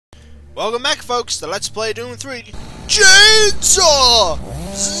Welcome back, folks, to Let's Play Doom 3 Chainsaw!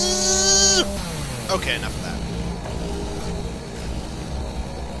 Zzz. Okay, enough of that.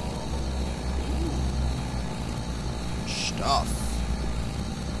 Stuff.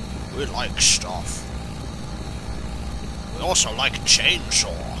 We like stuff. We also like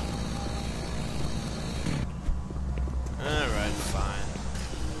chainsaw. Alright, fine.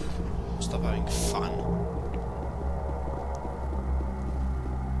 Stop having fun.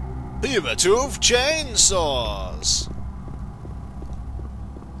 Fever 2 of chainsaws!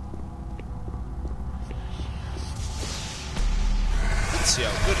 Let's see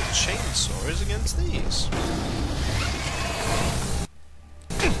how good a chainsaw is against these.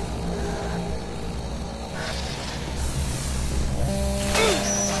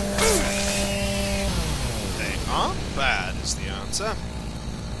 They aren't bad, is the answer.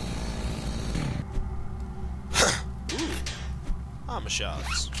 Ooh, armor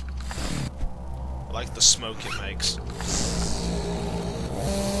shards. I like the smoke it makes.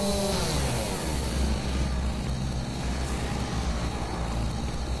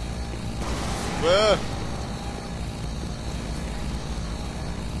 Whoa.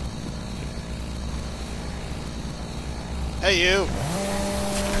 Hey, you!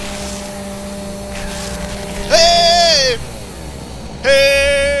 Hey!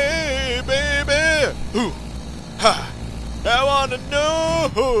 Hey, baby! Ooh! Ha! I wanna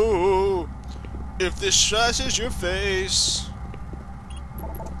know if this slices your face.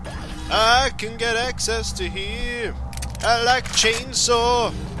 I can get access to here. I like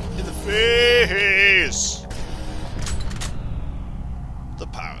chainsaw in the face. The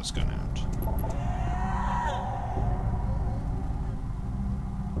power's gone out.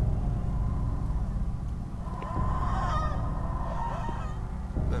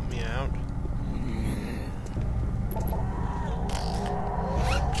 Let me out.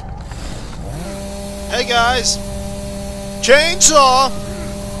 Hey guys! Chainsaw!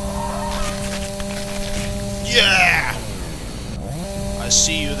 Yeah! I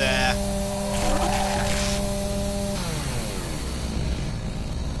see you there.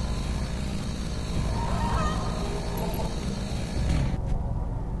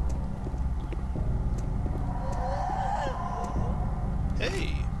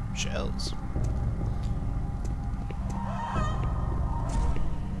 Hey, shells.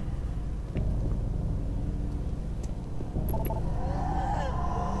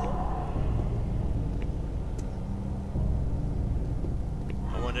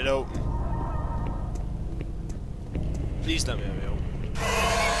 It open. Please don't let me open.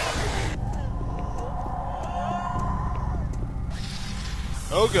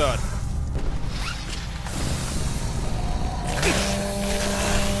 Oh god.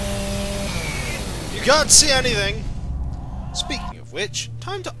 You can't see anything! Speaking of which,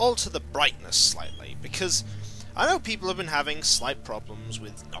 time to alter the brightness slightly, because I know people have been having slight problems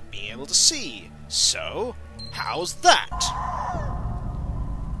with not being able to see. So, how's that?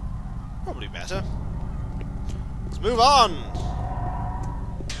 Probably better. Let's move on!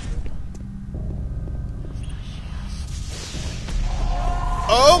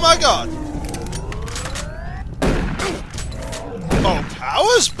 Oh my god! Oh,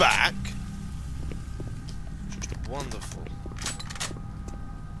 power's back! Just wonderful.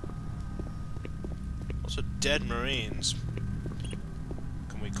 Also dead marines.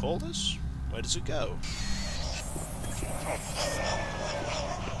 Can we call this? Where does it go?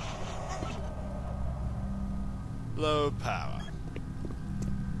 Low power.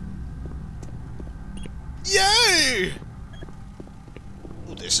 Yay!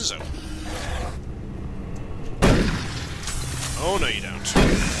 Oh, this is open. Oh, no you don't.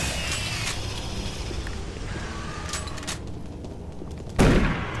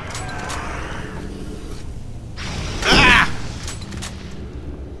 Ah!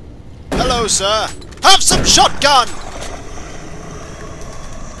 Hello, sir. Have some shotgun!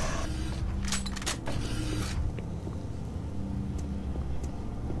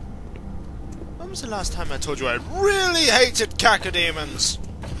 When was the last time I told you I really hated cacodemons?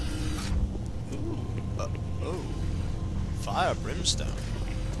 Ooh, oh, fire brimstone.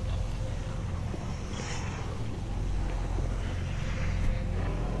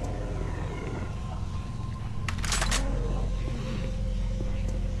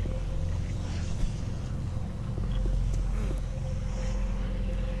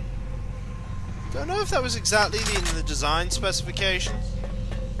 Don't know if that was exactly in the design specification.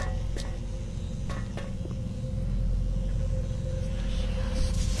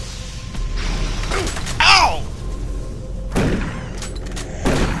 Ow!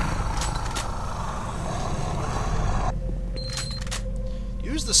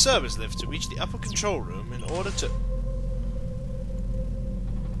 service lift to reach the upper control room in order to...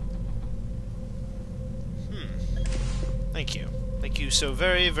 Thank you. Thank you so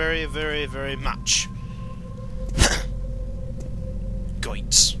very, very, very, very much.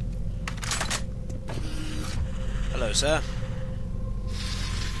 Goits. Hello, sir.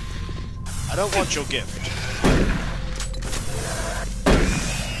 I don't want your gift.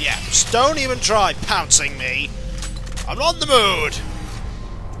 Yeah, just don't even try pouncing me. I'm not in the mood.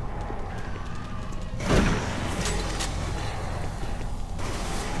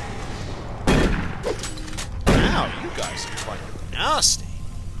 Wow, you guys are quite nasty.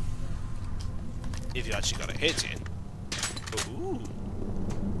 If you actually got a hit in. Ooh.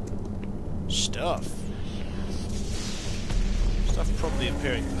 Stuff. Stuff probably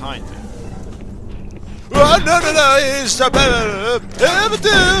appearing behind me. Oh, no, it's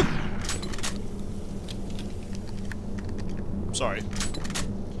sorry.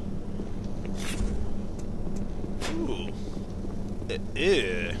 Ooh.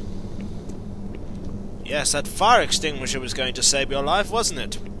 Yes, that fire extinguisher was going to save your life, wasn't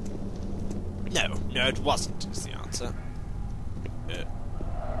it? No, it wasn't, is the answer.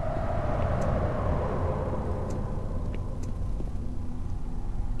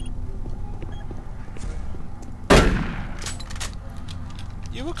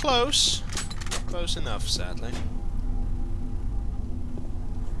 You were close. Not close enough, sadly.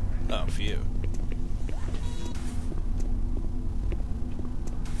 Oh, for you.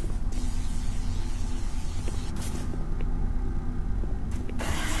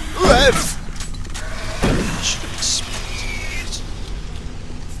 Should have expected.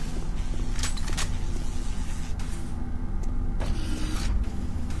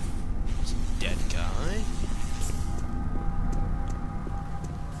 Dead guy.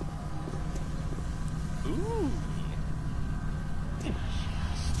 Ooh.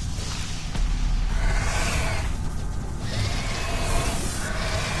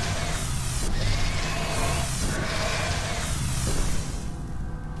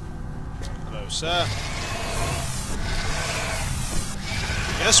 Hello, sir.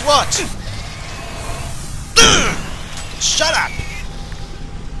 Guess what? Shut up!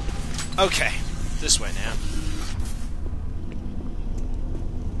 Okay, this way now.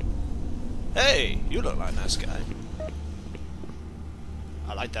 Hey, you look like a nice guy.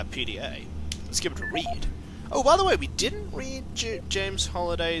 I like that PDA. Let's give it a read. Oh, by the way, we didn't read James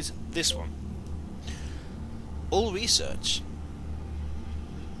Holliday's this one. All research.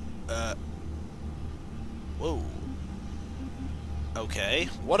 Whoa. Okay,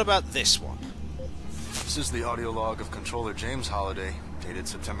 what about this one? This is the audio log of Controller James Holliday, dated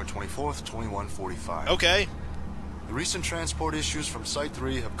September 24th, 2145. Okay. The recent transport issues from Site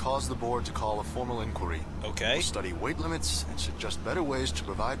 3 have caused the board to call a formal inquiry. Okay. We'll study weight limits and suggest better ways to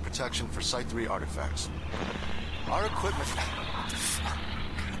provide protection for Site 3 artifacts. Our equipment... What the fuck?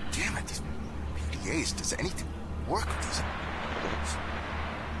 God damn it, these PDAs, does anything work with these?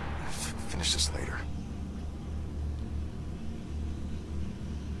 Finish this later.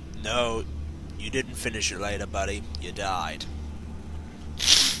 No, you didn't finish it later, buddy. You died.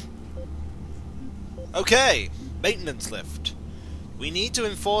 Okay, maintenance lift. We need to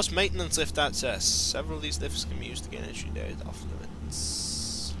enforce maintenance lift access. Several of these lifts can be used to gain entry days off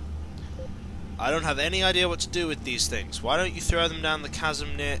limits. I don't have any idea what to do with these things. Why don't you throw them down the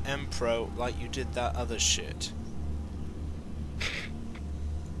chasm near Empro like you did that other shit?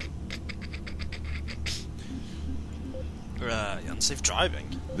 Unsafe driving.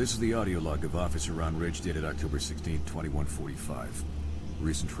 This is the audio log of Officer Ron Ridge dated October 16, 2145.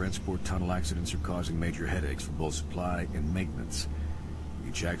 Recent transport tunnel accidents are causing major headaches for both supply and maintenance.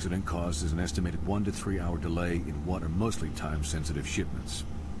 Each accident causes an estimated 1 to 3 hour delay in what are mostly time-sensitive shipments.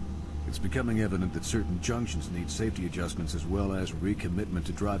 It's becoming evident that certain junctions need safety adjustments as well as recommitment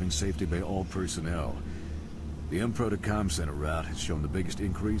to driving safety by all personnel. The Empro to Com Center route has shown the biggest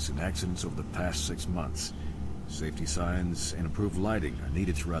increase in accidents over the past 6 months. Safety signs and improved lighting are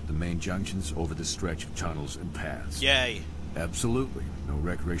needed throughout the main junctions over the stretch of tunnels and paths. Yay. Absolutely. No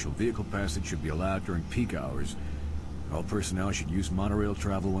recreational vehicle passage should be allowed during peak hours. All personnel should use monorail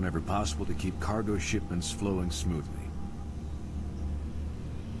travel whenever possible to keep cargo shipments flowing smoothly.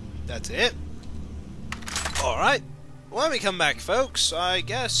 That's it. Alright. When we come back, folks, I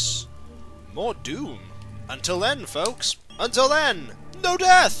guess more Doom. Until then, folks. Until then, no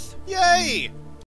death! Yay!